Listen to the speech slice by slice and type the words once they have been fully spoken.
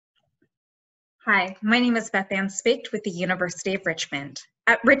Hi, my name is Beth Ann Spacht with the University of Richmond.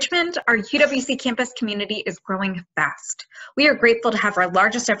 At Richmond, our UWC campus community is growing fast. We are grateful to have our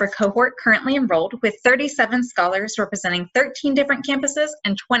largest ever cohort currently enrolled with 37 scholars representing 13 different campuses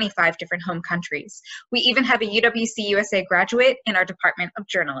and 25 different home countries. We even have a UWC USA graduate in our Department of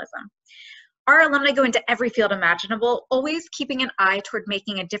Journalism. Our alumni go into every field imaginable, always keeping an eye toward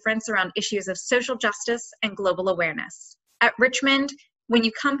making a difference around issues of social justice and global awareness. At Richmond, when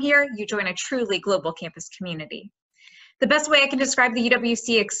you come here, you join a truly global campus community. The best way I can describe the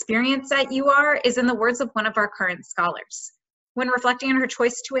UWC experience at UR is in the words of one of our current scholars. When reflecting on her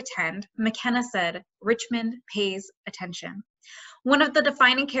choice to attend, McKenna said, "Richmond pays attention." One of the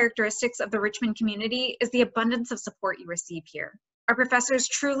defining characteristics of the Richmond community is the abundance of support you receive here. Our professors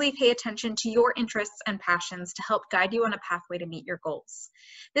truly pay attention to your interests and passions to help guide you on a pathway to meet your goals.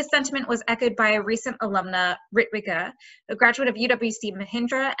 This sentiment was echoed by a recent alumna, Ritvika, a graduate of UWC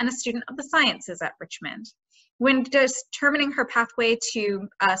Mahindra and a student of the sciences at Richmond. When determining her pathway to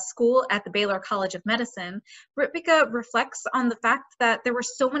school at the Baylor College of Medicine, Ritvika reflects on the fact that there were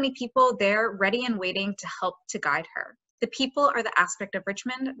so many people there ready and waiting to help to guide her. The people are the aspect of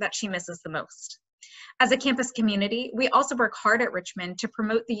Richmond that she misses the most. As a campus community, we also work hard at Richmond to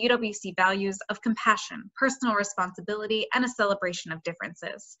promote the UWC values of compassion, personal responsibility, and a celebration of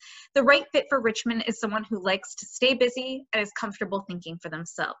differences. The right fit for Richmond is someone who likes to stay busy and is comfortable thinking for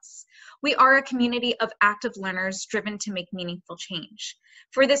themselves. We are a community of active learners driven to make meaningful change.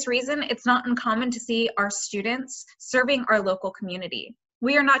 For this reason, it's not uncommon to see our students serving our local community.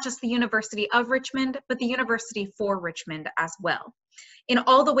 We are not just the University of Richmond, but the University for Richmond as well. In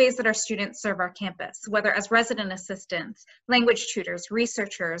all the ways that our students serve our campus, whether as resident assistants, language tutors,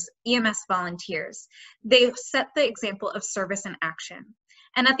 researchers, EMS volunteers, they set the example of service in action.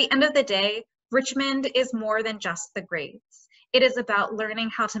 And at the end of the day, Richmond is more than just the grades. It is about learning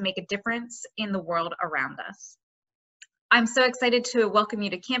how to make a difference in the world around us. I'm so excited to welcome you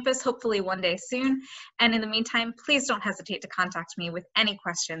to campus, hopefully one day soon. And in the meantime, please don't hesitate to contact me with any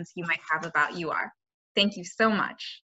questions you might have about UR. Thank you so much.